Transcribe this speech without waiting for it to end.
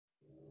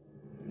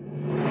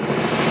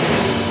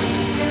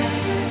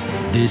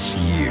this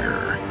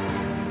year.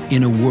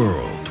 In a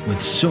world with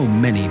so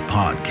many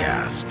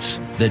podcasts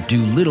that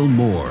do little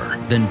more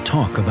than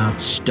talk about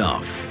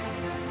stuff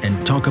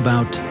and talk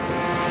about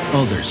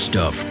other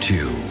stuff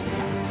too,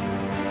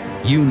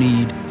 you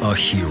need a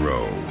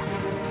hero.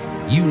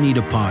 You need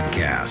a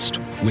podcast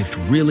with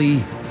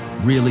really,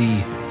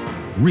 really,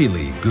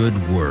 really good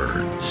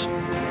words.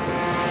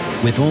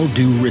 With all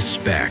due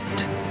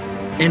respect,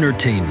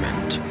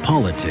 entertainment,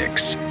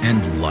 politics,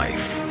 and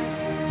life.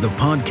 The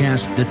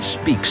podcast that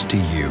speaks to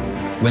you,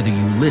 whether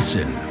you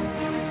listen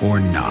or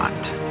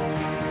not.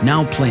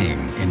 Now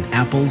playing in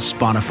Apple,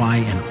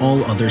 Spotify, and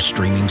all other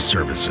streaming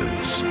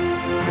services.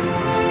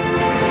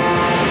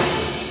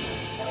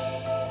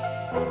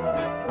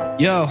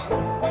 Yo,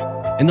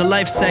 in the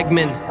life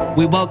segment,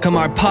 we welcome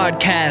our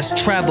podcast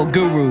travel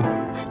guru,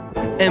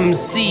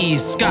 MC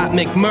Scott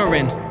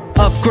McMurren.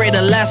 Upgrade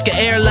Alaska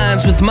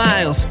Airlines with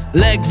miles,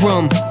 leg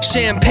room,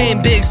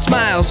 champagne, big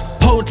smiles,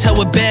 hotel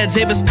with beds,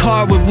 Avis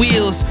car with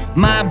wheels.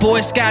 My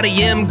boy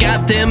Scotty M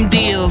got them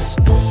deals.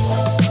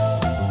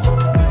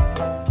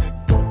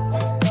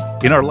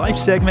 In our life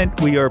segment,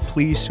 we are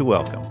pleased to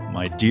welcome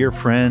my dear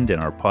friend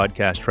and our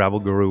podcast travel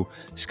guru,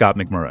 Scott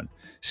McMurren.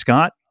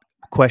 Scott,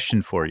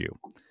 question for you.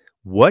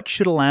 What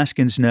should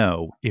Alaskans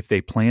know if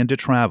they plan to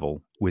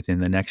travel within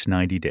the next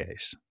 90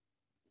 days?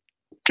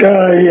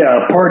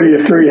 Party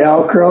of three,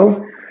 Hal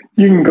Crow.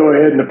 You can go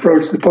ahead and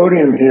approach the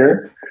podium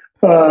here.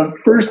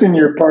 First in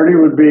your party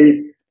would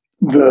be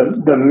the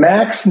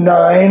Max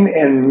 9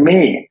 and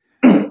me.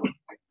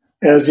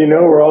 As you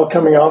know, we're all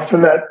coming off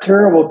from that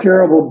terrible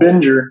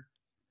binger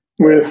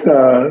with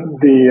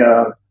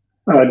the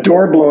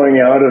door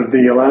blowing out of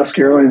the Alaska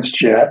Airlines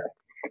jet.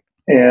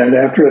 And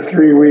after a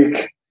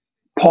 3-week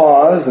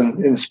pause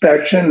and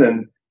inspection,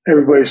 and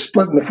everybody's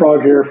splitting the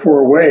frog hair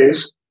 4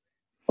 ways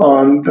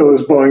on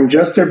those Boeing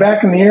jets, they're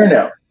back in the air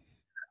now.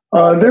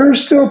 There are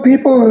still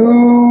people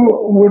who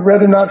would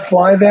rather not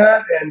fly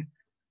that. And,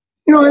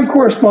 I've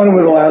corresponded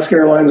with Alaska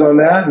Airlines on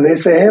that. And they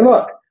say, hey,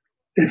 look,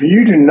 if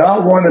you do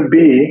not want to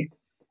be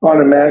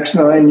on a MAX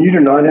 9, you do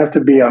not have to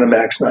be on a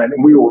MAX 9.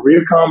 And we will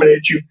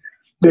reaccommodate you.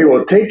 They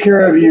will take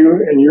care of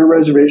you and your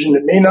reservation.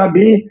 It may not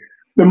be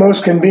the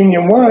most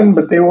convenient one,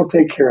 but they will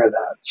take care of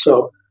that.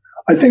 So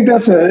I think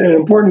that's an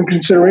important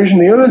consideration.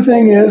 The other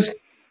thing is,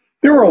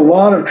 there were a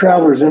lot of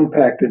travelers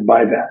impacted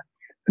by that.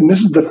 And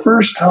this is the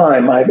first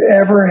time I've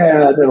ever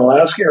had an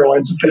Alaska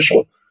Airlines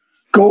official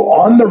go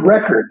on the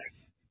record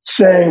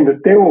saying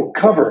that they will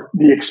cover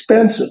the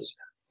expenses,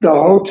 the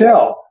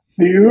hotel,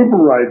 the Uber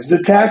rides,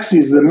 the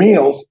taxis, the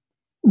meals,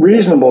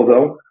 reasonable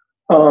though,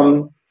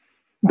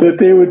 that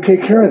they would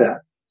take care of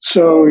that.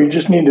 So you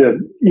just need to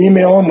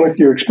email them with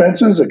your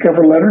expenses, a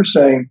cover letter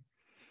saying,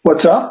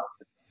 what's up?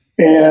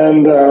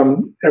 And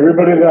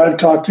everybody that I've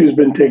talked to has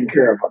been taken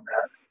care of on that.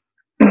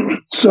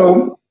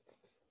 So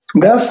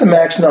that's the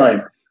MAX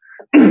 9.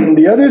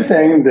 The other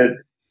thing that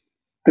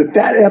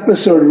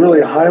episode really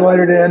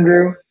highlighted,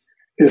 Andrew,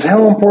 is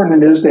how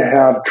important it is to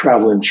have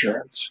travel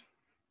insurance.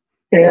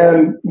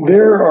 And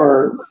there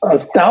are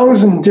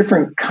 1,000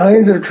 different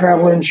kinds of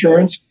travel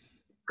insurance,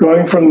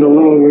 going from the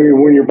little,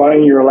 when you're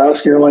buying your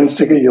Alaska Airlines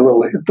ticket,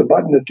 you hit the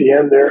button at the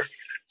end there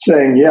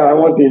saying, yeah, I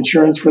want the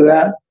insurance for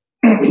that.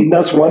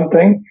 That's one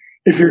thing.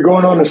 If you're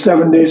going on a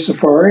 7-day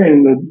safari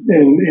in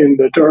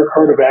the dark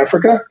heart of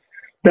Africa,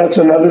 that's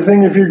another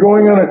thing. If you're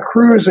going on a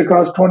cruise that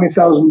costs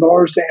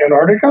 $20,000 to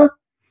Antarctica,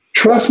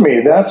 trust me,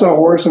 that's a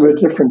horse of a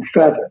different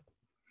feather.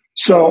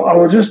 So I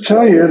will just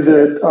tell you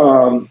that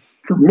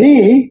for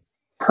me,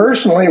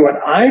 personally,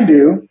 what I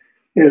do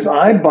is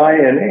I buy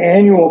an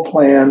annual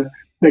plan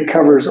that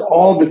covers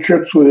all the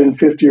trips within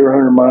 50 or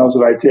 100 miles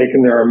that I take,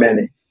 and there are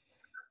many.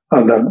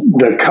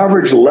 The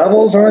coverage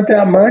levels aren't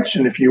that much,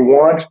 and if you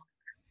want,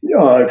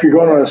 if you're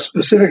going on a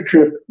specific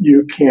trip,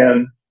 you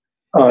can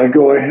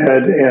go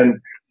ahead and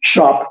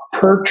shop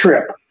per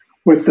trip.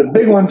 With the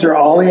big ones are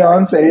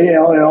Allianz,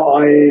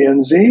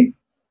 ALLIANZ,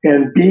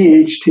 and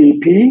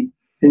BHTP,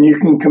 and you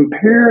can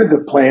compare the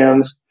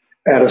plans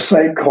at a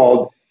site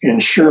called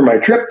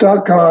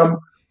insuremytrip.com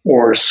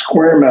or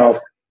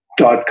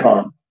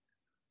squaremouth.com.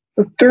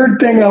 The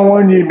third thing I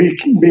want you to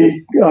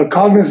be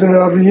cognizant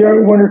of, you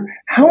wonder,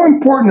 how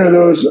important are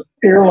those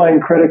airline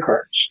credit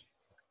cards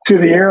to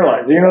the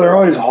airlines? They're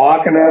always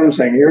hawking at them,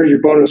 saying, here's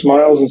your bonus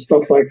miles and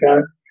stuff like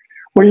that.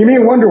 Well, you may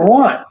wonder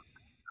why.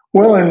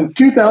 Well, in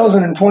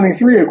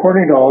 2023,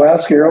 according to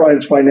Alaska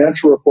Airlines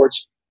financial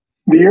reports,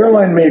 the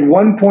airline made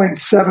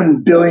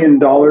 $1.7 billion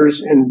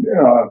in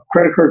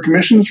credit card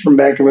commissions from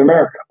Bank of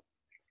America.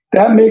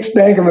 That makes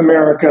Bank of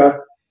America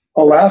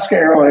Alaska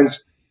Airlines'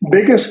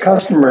 biggest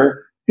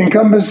customer,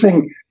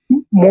 encompassing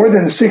more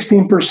than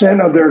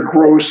 16% of their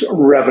gross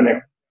revenue.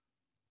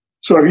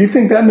 So if you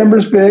think that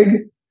number's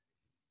big,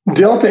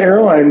 Delta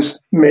Airlines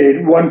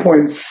made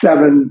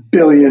 $1.7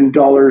 billion in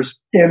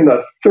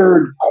the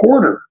third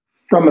quarter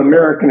from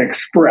American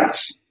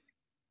Express.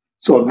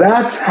 So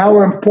that's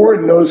how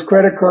important those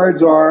credit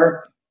cards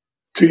are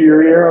to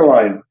your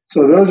airline.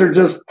 So those are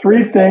just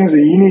 3 things that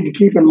you need to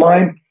keep in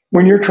mind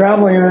when you're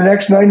traveling in the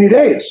next 90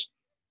 days.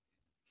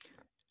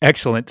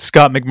 Excellent.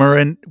 Scott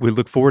McMurren, we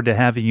look forward to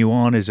having you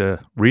on as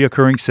a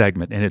reoccurring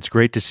segment, and it's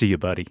great to see you,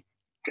 buddy.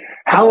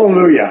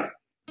 Hallelujah.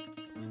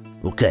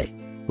 Okay,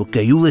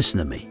 you listen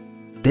to me.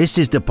 This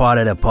is the part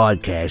of the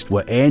podcast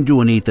where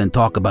Andrew and Ethan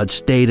talk about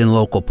state and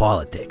local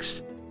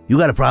politics. You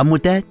got a problem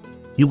with that?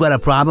 You got a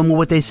problem with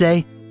what they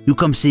say? You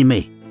come see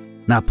me.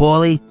 Not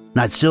Paulie,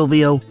 not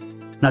Silvio,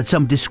 not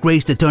some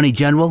disgraced attorney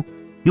general.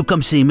 You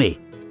come see me.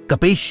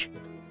 Capiche?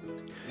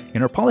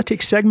 In our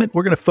politics segment,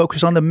 we're going to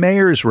focus on the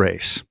mayor's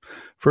race.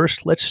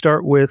 First, let's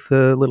start with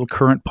a little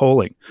current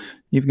polling.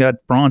 You've got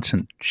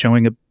Bronson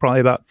showing probably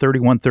about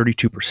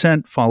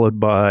 31-32%, followed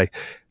by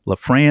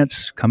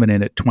LaFrance coming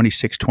in at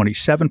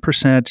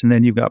 26-27%, and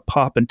then you've got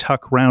Pop and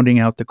Tuck rounding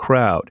out the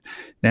crowd.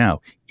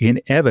 Now,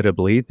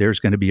 inevitably, there's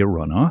going to be a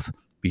runoff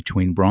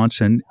between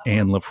Bronson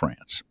and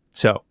LaFrance.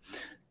 So,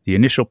 the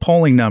initial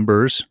polling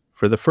numbers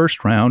for the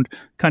first round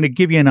kind of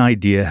give you an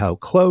idea how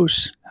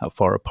close, how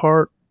far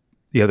apart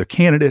the other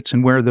candidates,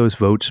 and where those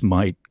votes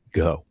might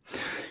go.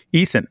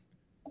 Ethan,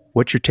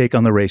 what's your take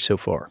on the race so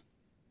far?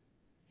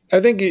 I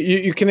think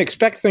you can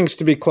expect things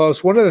to be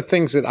close. One of the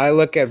things that I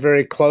look at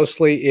very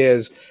closely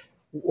is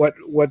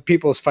what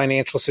people's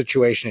financial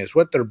situation is,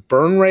 what their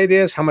burn rate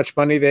is, how much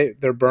money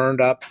they're burned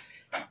up,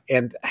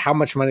 and how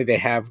much money they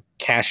have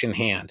cash in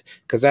hand,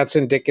 because that's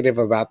indicative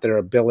about their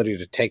ability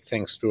to take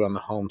things through on the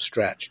home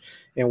stretch.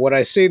 And what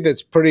I see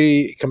that's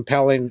pretty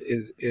compelling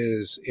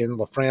is in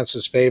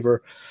LaFrance's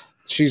favor.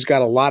 She's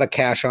got a lot of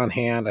cash on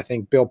hand. I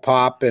think Bill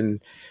Pop and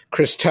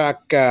Chris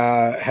Tuck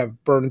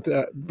have burned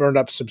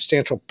up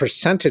substantial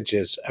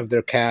percentages of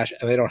their cash,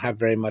 and they don't have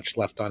very much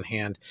left on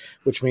hand,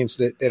 which means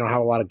that they don't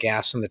have a lot of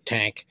gas in the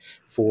tank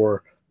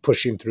for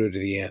pushing through to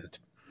the end.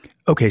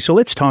 Okay, so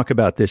let's talk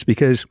about this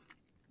because,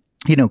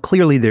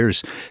 clearly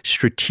there's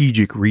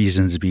strategic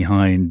reasons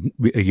behind,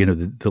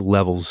 the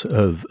levels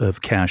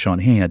of cash on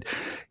hand.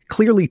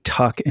 Clearly,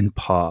 Tuck and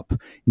Pop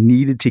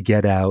needed to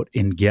get out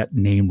and get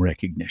name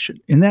recognition.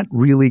 And that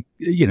really,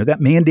 that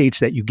mandates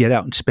that you get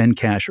out and spend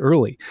cash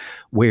early,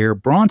 where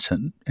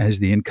Bronson, as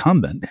the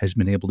incumbent, has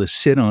been able to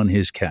sit on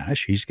his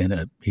cash. He's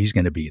gonna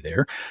be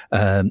there.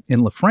 And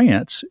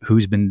LaFrance,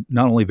 who's been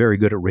not only very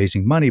good at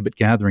raising money, but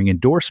gathering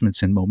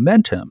endorsements and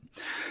momentum.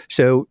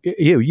 So,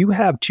 you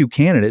have two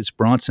candidates,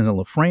 Bronson and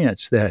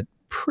LaFrance, that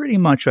pretty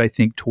much, I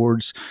think,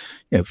 towards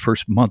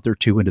first month or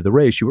two into the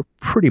race, you were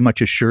pretty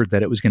much assured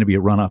that it was going to be a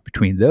runoff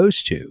between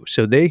those two.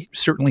 So they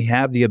certainly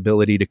have the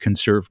ability to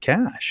conserve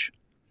cash.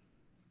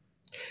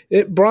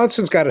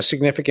 Bronson's got a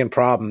significant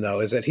problem, though,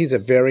 is that he's a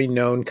very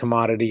known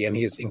commodity and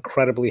he has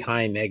incredibly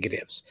high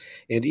negatives.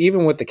 And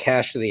even with the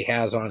cash that he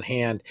has on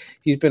hand,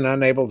 he's been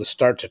unable to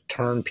start to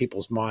turn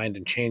people's mind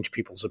and change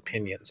people's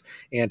opinions.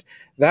 And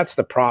that's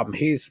the problem.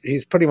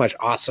 He's pretty much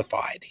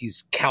ossified.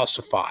 He's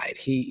calcified.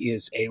 He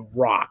is a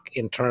rock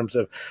in terms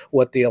of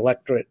what the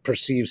electorate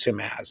perceives him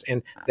as.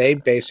 And they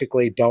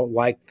basically don't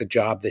like the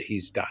job that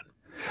he's done.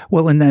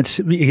 Well, and that's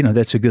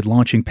a good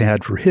launching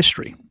pad for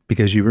history.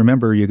 Because you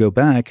remember, you go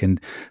back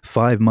and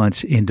 5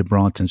 months into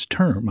Bronson's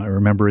term, I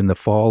remember in the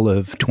fall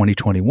of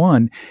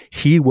 2021,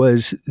 he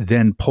was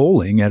then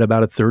polling at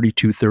about a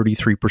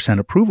 33%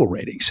 approval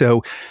rating.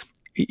 So,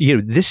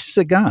 this is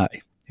a guy,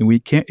 and we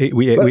can't. Let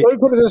me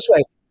put it this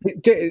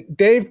way: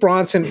 Dave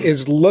Bronson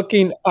is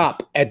looking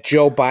up at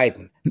Joe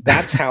Biden.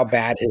 That's how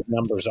bad his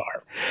numbers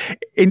are.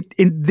 And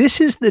this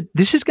is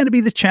going to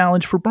be the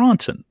challenge for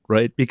Bronson,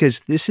 right? Because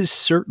this is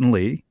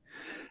certainly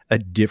a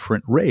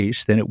different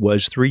race than it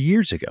was 3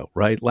 years ago,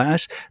 right?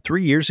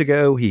 3 years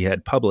ago, he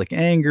had public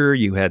anger.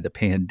 You had the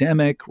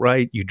pandemic,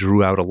 right? You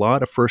drew out a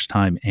lot of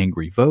first-time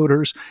angry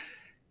voters.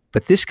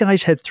 But this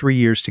guy's had 3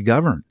 years to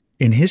govern,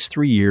 and his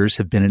 3 years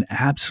have been an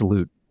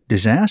absolute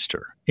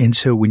disaster. And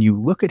so when you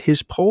look at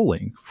his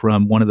polling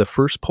from one of the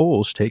first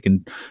polls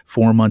taken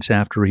 4 months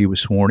after he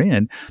was sworn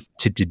in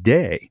to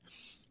today,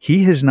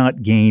 he has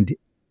not gained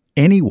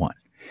anyone.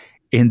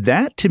 And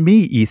that, to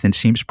me, Ethan,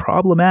 seems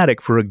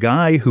problematic for a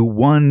guy who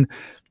won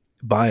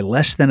by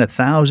less than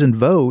 1,000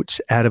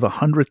 votes out of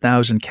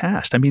 100,000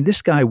 cast. I mean,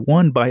 this guy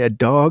won by a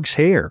dog's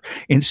hair.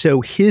 And so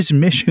his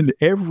mission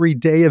every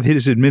day of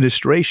his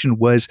administration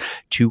was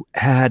to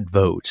add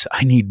votes.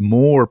 I need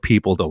more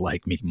people to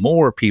like me,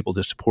 more people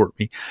to support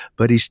me.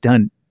 But he's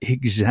done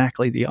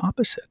exactly the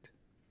opposite.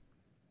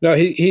 No,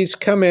 he's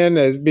come in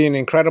as being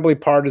incredibly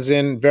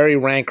partisan, very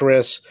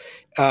rancorous,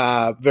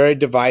 very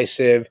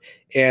divisive.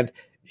 And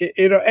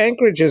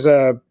Anchorage is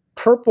a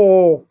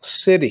purple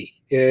city.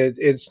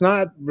 It's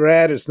not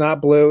red. It's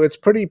not blue. It's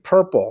pretty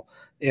purple.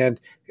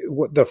 And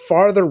the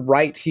farther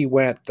right he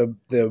went,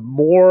 the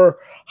more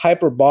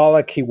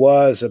hyperbolic he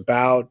was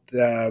about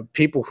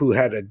people who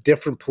had a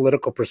different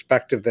political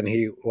perspective than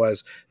he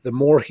was, the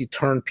more he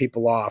turned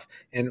people off.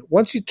 And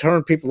once you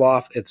turn people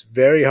off, it's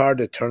very hard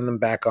to turn them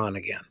back on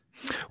again.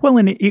 Well,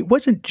 and it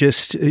wasn't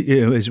just,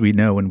 as we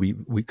know, and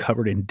we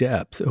covered in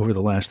depth over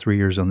the last 3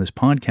 years on this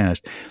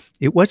podcast,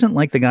 it wasn't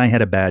like the guy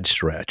had a bad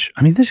stretch.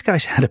 I mean, this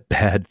guy's had a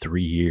bad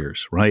 3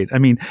 years, right? I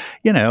mean,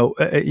 you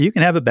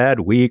can have a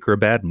bad week or a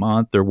bad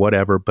month or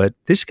whatever, but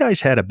this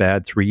guy's had a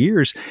bad 3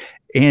 years.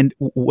 And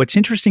what's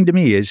interesting to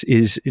me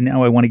is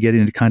now I want to get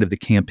into kind of the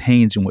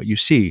campaigns and what you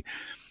see.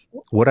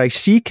 What I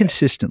see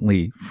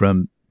consistently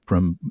from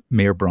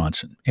Mayor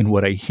Bronson and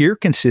what I hear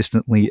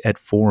consistently at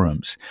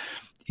forums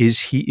is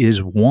he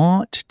is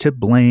want to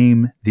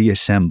blame the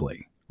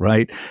assembly,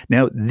 right?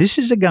 Now, this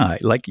is a guy,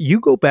 like you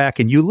go back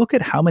and you look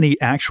at how many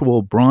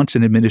actual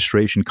Bronson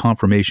administration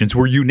confirmations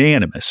were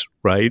unanimous,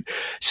 right?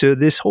 So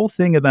this whole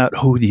thing about,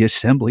 the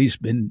assembly's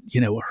been,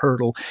 a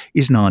hurdle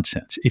is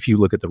nonsense if you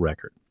look at the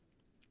record.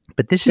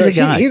 But this is a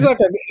guy.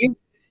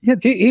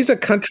 He's a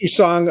country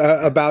song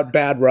about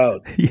bad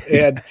roads,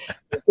 and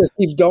it just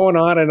keeps going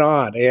on, and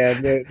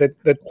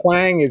the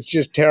twang is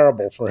just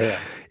terrible for him.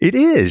 It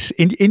is,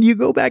 and you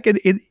go back and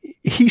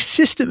he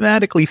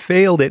systematically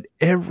failed at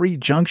every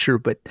juncture.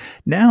 But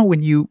now,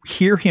 when you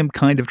hear him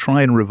kind of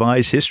try and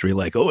revise history,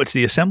 like, it's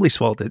the assembly's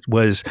fault. It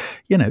was,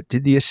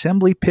 did the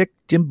assembly pick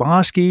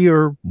Dimboski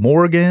or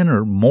Morgan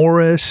or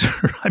Morris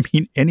or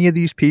any of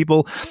these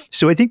people?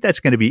 So I think that's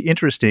going to be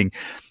interesting.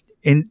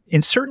 And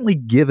certainly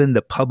given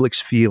the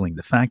public's feeling,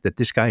 the fact that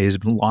this guy has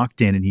been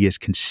locked in and he has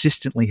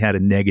consistently had a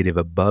negative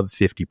above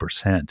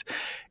 50%,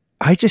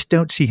 I just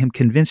don't see him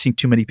convincing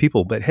too many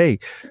people. But hey,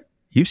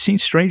 you've seen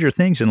stranger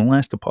things in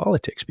Alaska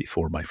politics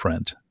before, my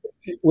friend.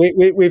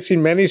 We've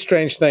seen many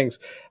strange things.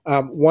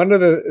 One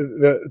of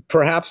the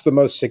perhaps the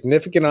most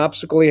significant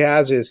obstacle he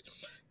has is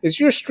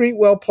your street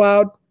well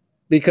plowed?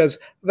 Because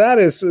that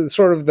is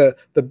sort of the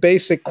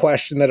basic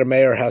question that a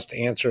mayor has to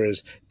answer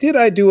is, did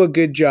I do a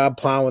good job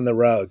plowing the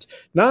roads?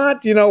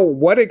 Not,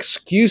 what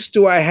excuse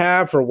do I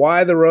have for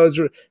why the roads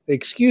are, the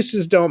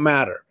excuses don't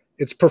matter.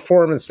 It's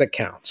performance that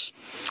counts.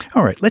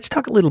 All right, let's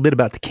talk a little bit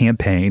about the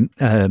campaign.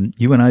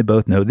 You and I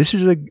both know this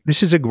is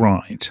a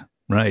grind.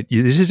 Right.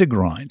 This is a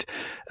grind,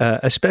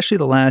 especially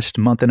the last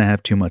month and a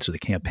half, 2 months of the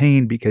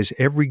campaign, because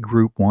every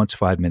group wants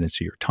 5 minutes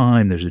of your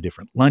time. There's a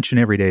different luncheon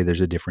every day.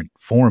 There's a different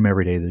forum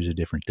every day. There's a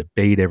different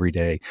debate every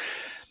day.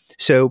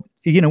 So,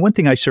 one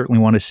thing I certainly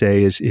want to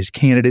say is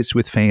candidates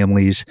with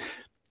families,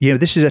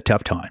 this is a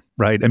tough time,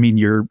 right?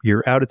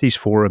 You're out at these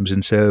forums.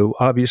 And so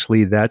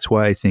obviously that's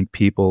why I think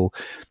people,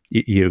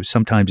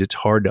 sometimes it's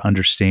hard to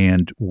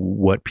understand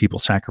what people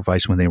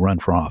sacrifice when they run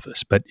for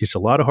office, but it's a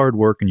lot of hard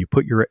work and you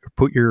put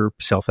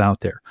yourself out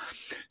there.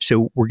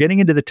 So we're getting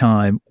into the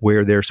time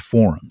where there's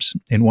forums,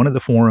 and one of the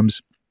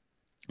forums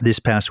this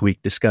past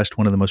week discussed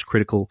one of the most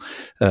critical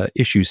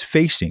issues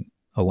facing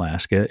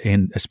Alaska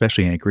and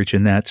especially Anchorage,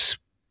 and that's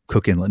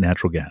Cook Inlet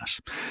natural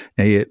gas.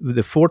 Now,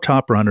 the four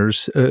top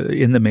runners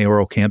in the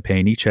mayoral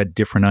campaign each had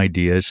different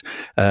ideas.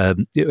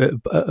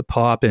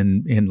 Pop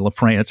and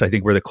LaFrance, I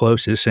think, were the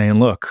closest, saying,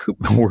 look,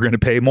 we're going to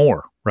pay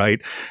more,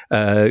 right?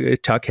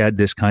 Tuck had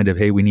this kind of,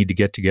 hey, we need to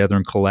get together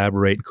and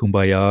collaborate and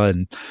kumbaya,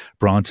 and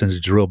Bronson's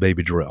drill,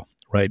 baby, drill,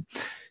 right?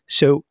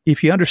 So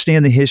if you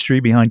understand the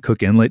history behind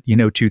Cook Inlet, you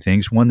know two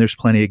things. One, there's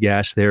plenty of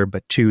gas there,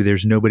 but two,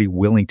 there's nobody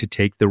willing to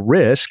take the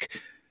risk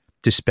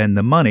to spend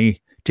the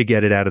money to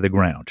get it out of the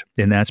ground.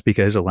 And that's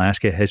because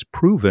Alaska has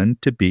proven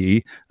to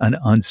be an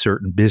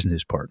uncertain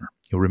business partner.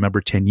 You'll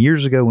remember 10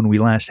 years ago when we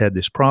last had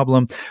this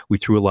problem, we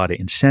threw a lot of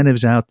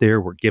incentives out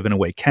there. We're giving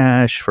away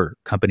cash for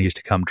companies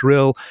to come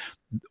drill.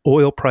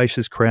 Oil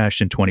prices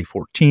crashed in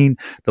 2014.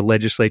 The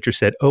legislature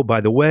said, oh, by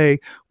the way,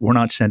 we're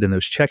not sending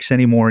those checks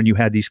anymore. And you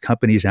had these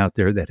companies out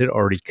there that had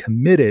already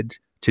committed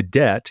to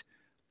debt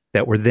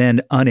that were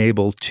then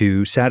unable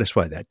to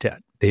satisfy that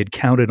debt. They had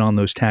counted on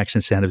those tax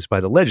incentives by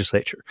the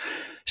legislature.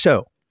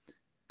 So,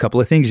 a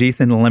couple of things,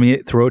 Ethan, and let me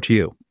throw it to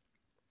you.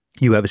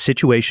 You have a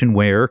situation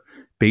where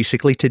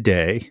basically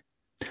today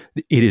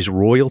it is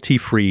royalty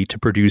free to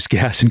produce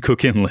gas in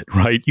Cook Inlet,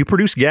 right? You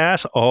produce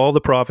gas, all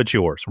the profit's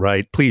yours,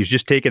 right? Please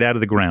just take it out of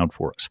the ground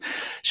for us.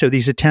 So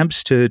these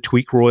attempts to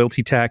tweak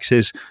royalty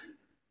taxes,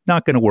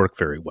 not going to work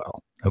very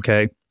well,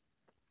 okay?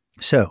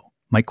 So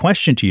my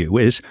question to you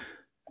is,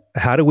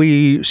 how do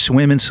we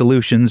swim in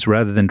solutions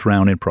rather than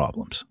drown in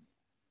problems?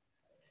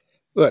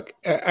 Look,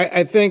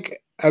 I think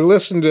I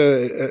listened to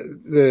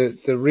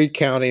the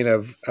recounting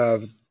of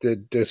the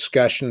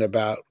discussion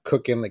about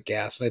Cook Inlet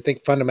gas, and I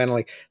think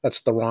fundamentally that's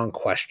the wrong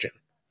question.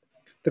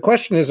 The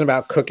question isn't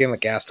about Cook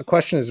Inlet gas. The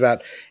question is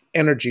about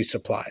energy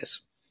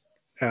supplies.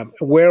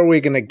 Where are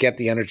we going to get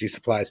the energy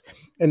supplies?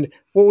 And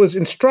what was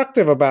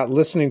instructive about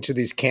listening to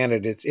these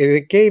candidates,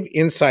 it gave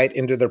insight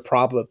into their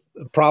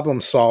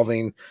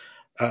problem-solving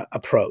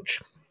approach.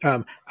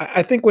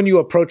 I think when you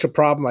approach a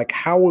problem like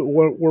how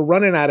we're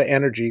running out of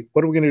energy,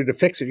 what are we going to do to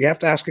fix it? You have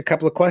to ask a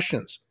couple of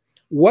questions.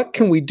 What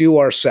can we do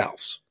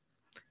ourselves?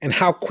 And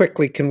how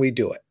quickly can we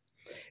do it?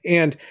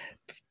 And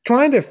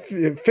trying to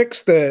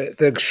fix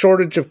the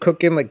shortage of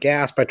Cook Inlet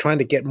gas by trying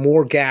to get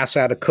more gas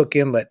out of Cook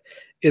Inlet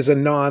is a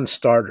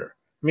non-starter.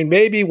 I mean,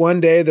 maybe one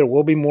day there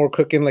will be more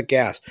Cook Inlet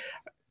gas.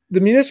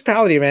 the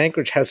municipality of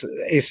Anchorage has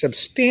a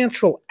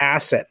substantial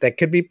asset that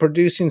could be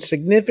producing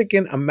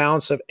significant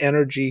amounts of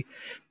energy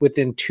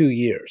within 2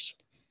 years.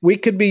 We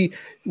could be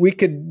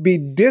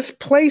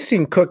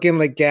displacing Cook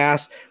Inlet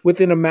gas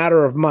within a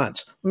matter of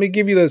months. Let me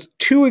give you those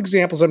two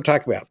examples I'm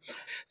talking about.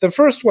 The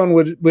first one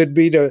would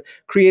be to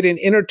create an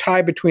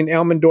intertie between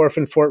Elmendorf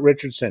and Fort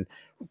Richardson.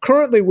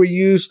 Currently, we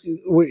use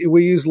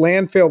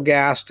landfill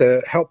gas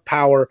to help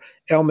power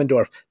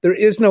Elmendorf. There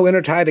is no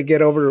intertie to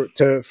get over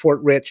to Fort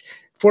Rich.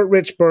 Fort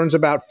Rich burns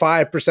about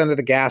 5% of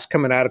the gas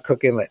coming out of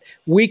Cook Inlet.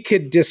 We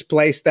could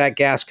displace that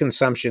gas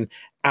consumption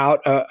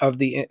out of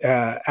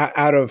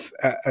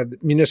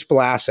municipal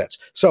assets.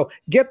 So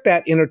get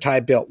that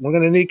intertie built. We're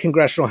going to need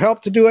congressional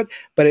help to do it,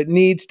 but it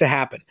needs to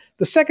happen.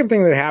 The second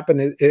thing that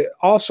happened is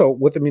also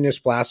with the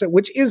municipal asset,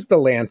 which is the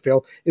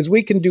landfill, is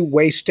we can do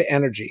waste to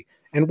energy.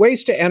 And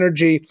waste to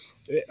energy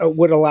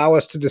would allow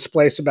us to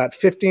displace about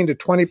 15 to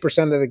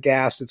 20% of the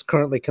gas that's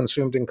currently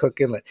consumed in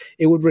Cook Inlet.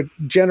 It would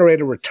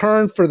generate a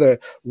return for the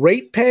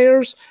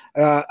ratepayers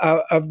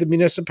of the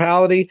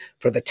municipality,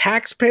 for the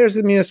taxpayers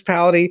of the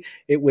municipality.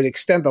 It would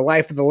extend the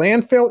life of the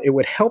landfill. It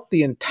would help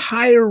the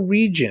entire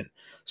region.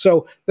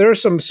 So there are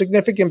some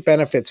significant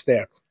benefits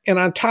there. And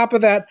on top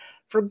of that,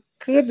 for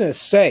goodness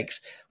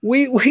sakes,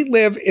 we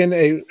live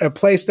in a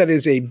place that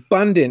is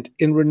abundant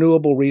in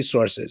renewable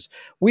resources.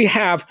 We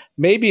have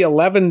maybe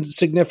 11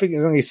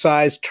 significantly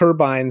sized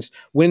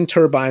wind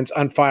turbines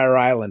on Fire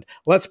Island.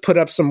 Let's put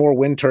up some more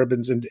wind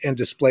turbines and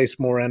displace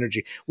more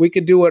energy. We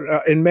could do it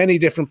in many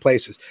different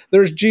places.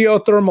 There's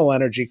geothermal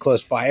energy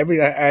close by.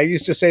 I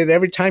used to say that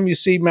every time you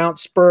see Mount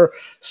Spur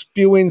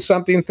spewing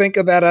something, think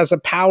of that as a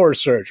power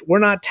surge. We're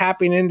not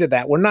tapping into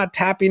that. We're not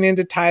tapping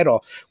into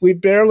tidal.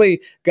 We've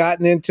barely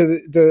gotten into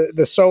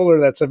the solar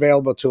that's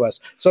available to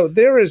us. So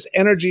there is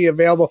energy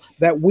available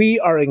that we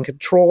are in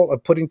control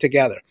of putting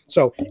together.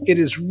 So it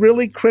is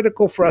really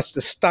critical for us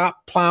to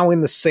stop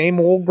plowing the same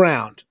old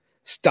ground,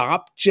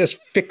 stop just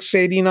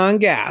fixating on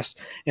gas,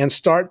 and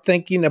start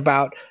thinking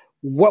about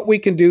what we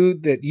can do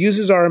that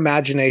uses our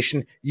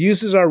imagination,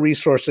 uses our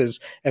resources,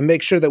 and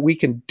make sure that we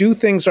can do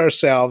things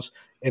ourselves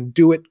and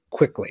do it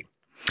quickly.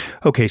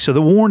 Okay, so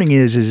the warning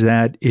is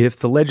that if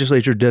the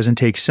legislature doesn't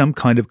take some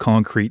kind of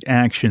concrete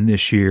action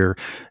this year,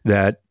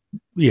 that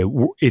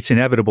it's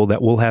inevitable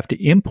that we'll have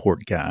to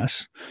import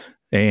gas,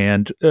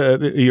 and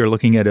you're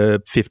looking at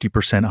a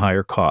 50%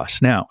 higher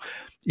cost. Now,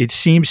 it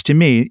seems to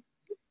me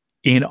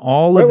in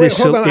all of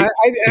this... Hold on.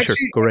 Sure,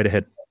 go right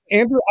ahead.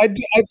 Andrew,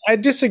 I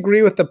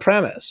disagree with the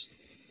premise.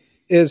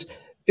 Is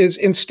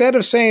instead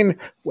of saying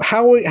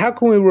how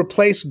can we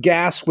replace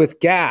gas with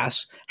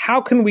gas,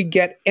 how can we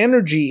get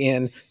energy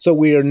in so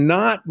we are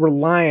not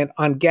reliant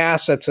on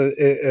gas that's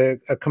a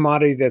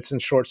commodity that's in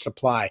short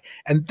supply?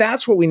 And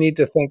that's what we need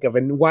to think of,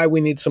 and why we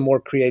need some more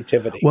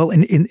creativity. Well,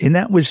 and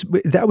that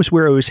was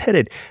where I was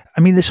headed.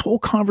 I mean, this whole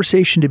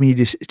conversation to me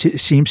just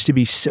seems to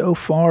be so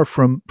far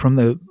from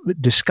the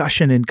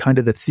discussion and kind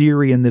of the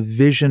theory and the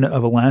vision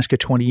of Alaska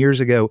 20 years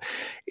ago.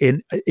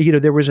 And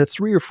there was a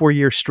 3 or 4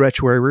 year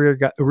stretch where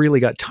I really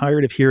got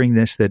tired of hearing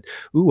this, that,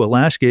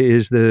 Alaska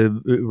is the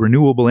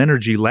renewable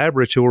energy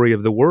laboratory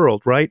of the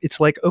world, right? It's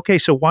like, okay,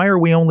 so why are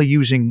we only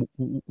using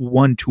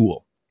one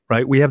tool,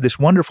 right? We have this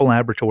wonderful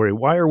laboratory.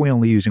 Why are we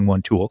only using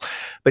one tool?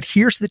 But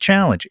here's the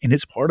challenge, and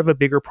it's part of a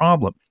bigger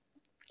problem.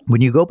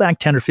 When you go back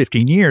 10 or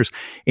 15 years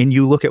and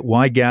you look at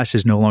why gas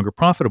is no longer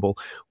profitable,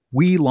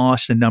 we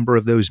lost a number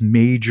of those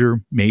major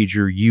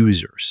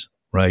users.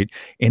 Right.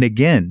 And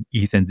again,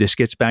 Ethan, this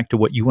gets back to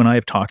what you and I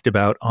have talked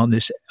about on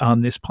this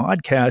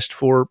podcast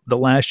for the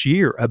last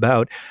year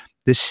about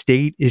the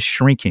state is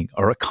shrinking.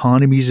 Our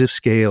economies of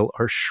scale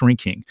are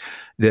shrinking.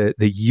 The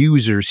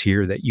users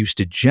here that used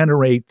to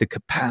generate the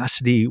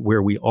capacity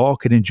where we all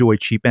could enjoy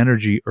cheap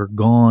energy are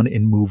gone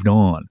and moved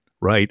on.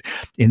 Right.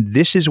 And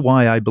this is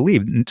why I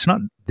believe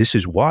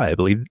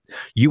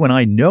you and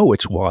I know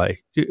it's why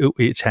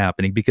it's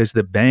happening, because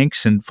the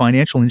banks and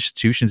financial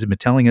institutions have been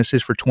telling us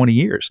this for 20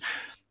 years.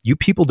 You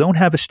people don't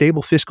have a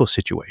stable fiscal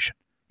situation.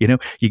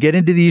 You get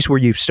into these where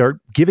you start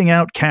giving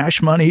out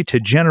cash money to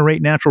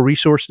generate natural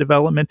resource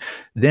development.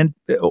 Then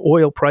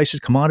oil prices,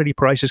 commodity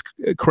prices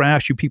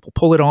crash. You people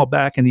pull it all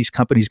back and these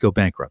companies go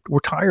bankrupt. We're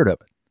tired of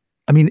it.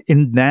 I mean,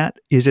 and that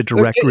is a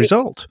direct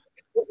result.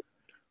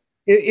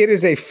 It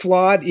is a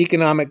flawed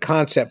economic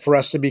concept for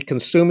us to be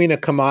consuming a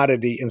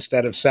commodity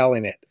instead of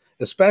selling it,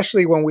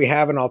 especially when we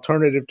have an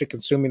alternative to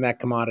consuming that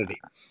commodity.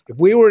 If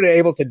we were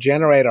able to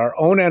generate our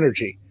own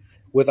energy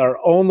with our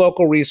own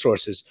local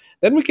resources,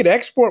 then we could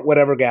export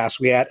whatever gas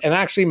we had and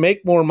actually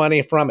make more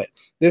money from it.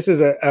 This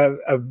is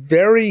a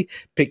very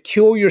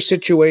peculiar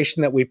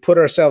situation that we put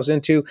ourselves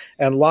into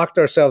and locked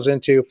ourselves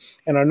into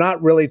and are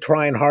not really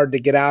trying hard to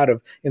get out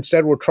of.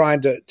 Instead, we're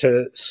trying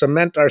to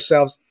cement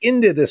ourselves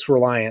into this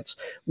reliance,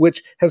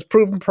 which has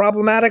proven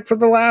problematic for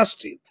the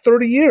last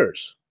 30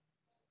 years.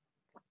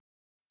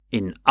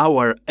 In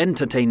our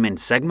entertainment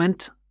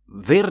segment,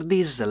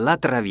 Verdi's La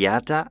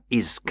Traviata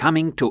is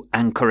coming to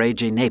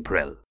Anchorage in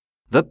April.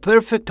 The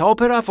perfect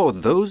opera for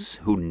those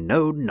who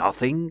know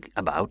nothing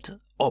about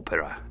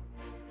opera.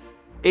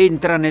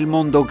 entra nel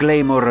mondo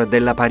glamour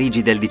della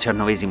Parigi del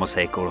XIX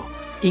secolo.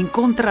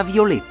 Incontra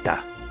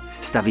Violetta.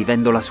 Sta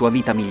vivendo la sua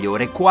vita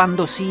migliore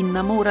quando si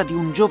innamora di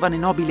un giovane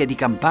nobile di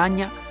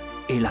campagna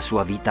e la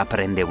sua vita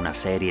prende una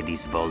serie di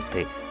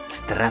svolte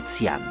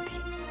strazianti.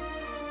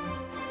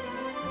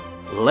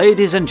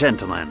 Ladies and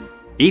gentlemen,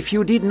 if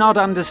you did not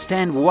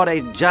understand what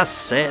I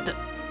just said,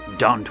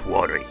 don't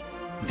worry.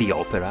 The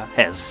opera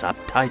has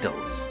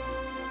subtitles.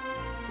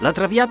 La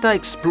Traviata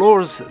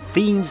explores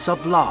themes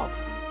of love,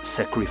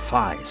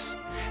 sacrifice,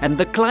 and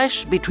the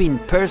clash between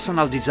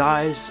personal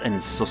desires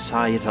and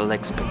societal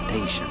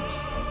expectations.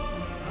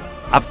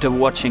 After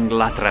watching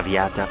La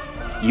Traviata,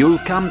 you'll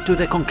come to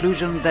the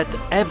conclusion that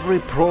every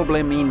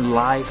problem in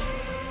life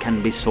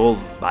can be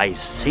solved by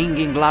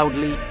singing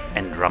loudly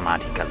and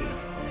dramatically.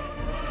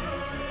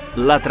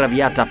 La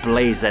Traviata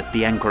plays at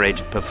the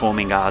Anchorage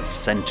Performing Arts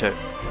Center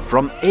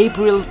from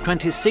April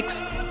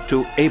 26th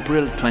to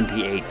April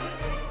 28th.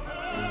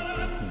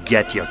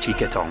 Get your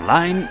ticket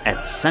online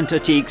at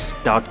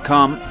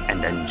centertix.com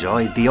and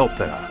enjoy the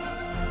opera.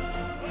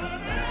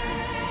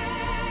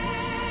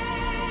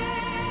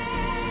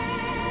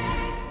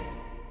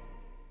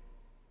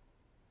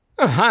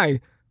 Hi,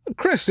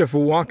 Christopher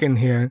Walken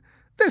here.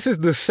 This is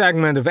the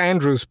segment of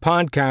Andrew's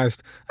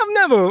podcast I've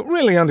never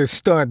really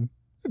understood.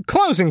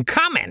 Closing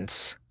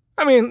comments.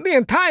 I mean, the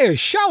entire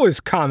show is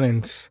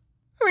comments.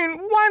 I mean,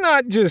 why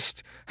not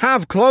just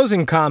have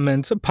closing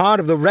comments a part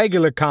of the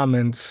regular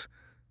comments?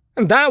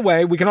 And that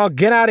way we can all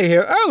get out of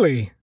here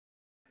early.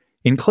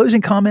 In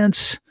closing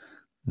comments,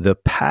 the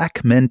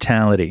pack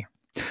mentality.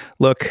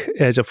 Look,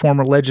 as a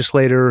former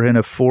legislator and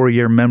a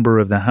 4-year member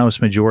of the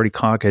House Majority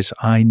Caucus,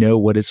 I know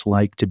what it's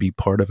like to be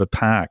part of a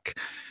pack.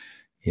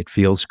 It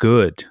feels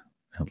good,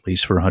 at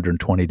least for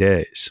 120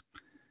 days.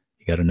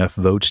 You got enough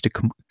votes to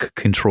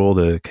control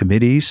the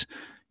committees.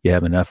 You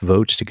have enough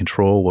votes to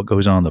control what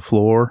goes on the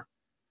floor.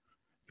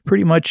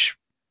 Pretty much,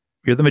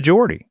 you're the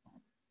majority.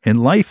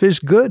 And life is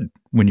good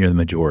when you're the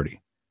majority.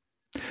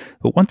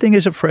 But one thing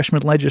as a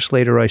freshman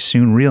legislator I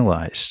soon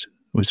realized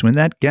was when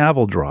that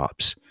gavel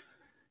drops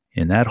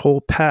and that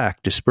whole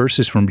pack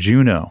disperses from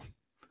Juneau,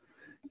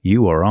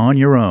 you are on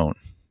your own.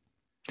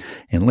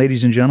 And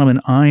ladies and gentlemen,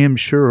 I am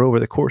sure over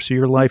the course of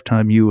your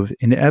lifetime you have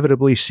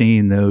inevitably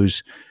seen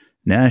those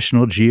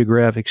National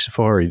Geographic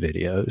safari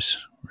videos,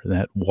 or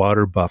that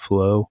water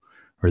buffalo,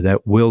 or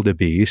that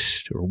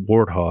wildebeest, or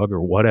warthog,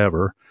 or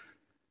whatever,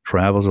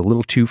 travels a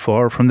little too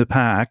far from the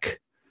pack,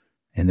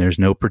 and there's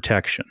no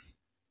protection.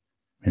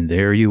 And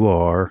there you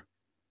are,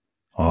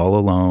 all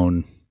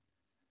alone,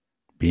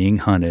 being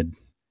hunted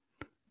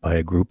by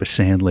a group of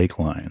Sand Lake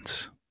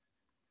lions.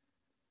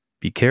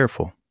 Be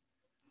careful.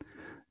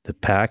 The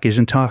pack is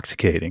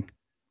intoxicating,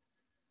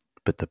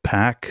 but the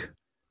pack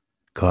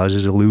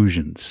causes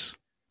illusions.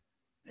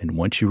 And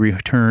once you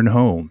return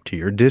home to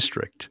your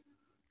district,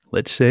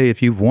 let's say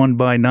if you've won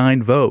by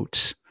 9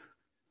 votes,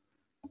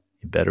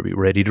 you better be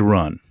ready to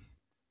run.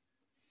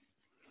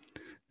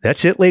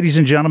 That's it, ladies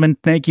and gentlemen.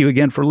 Thank you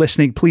again for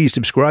listening. Please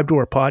subscribe to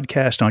our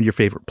podcast on your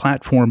favorite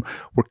platform.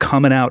 We're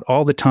coming out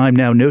all the time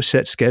now. No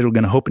set schedule.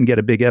 Going to hope and get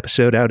a big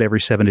episode out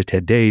every 7 to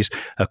 10 days.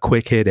 A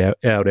quick hit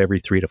out every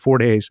 3 to 4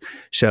 days.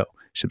 So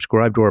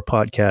subscribe to our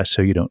podcast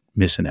so you don't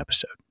miss an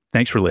episode.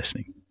 Thanks for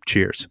listening.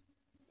 Cheers.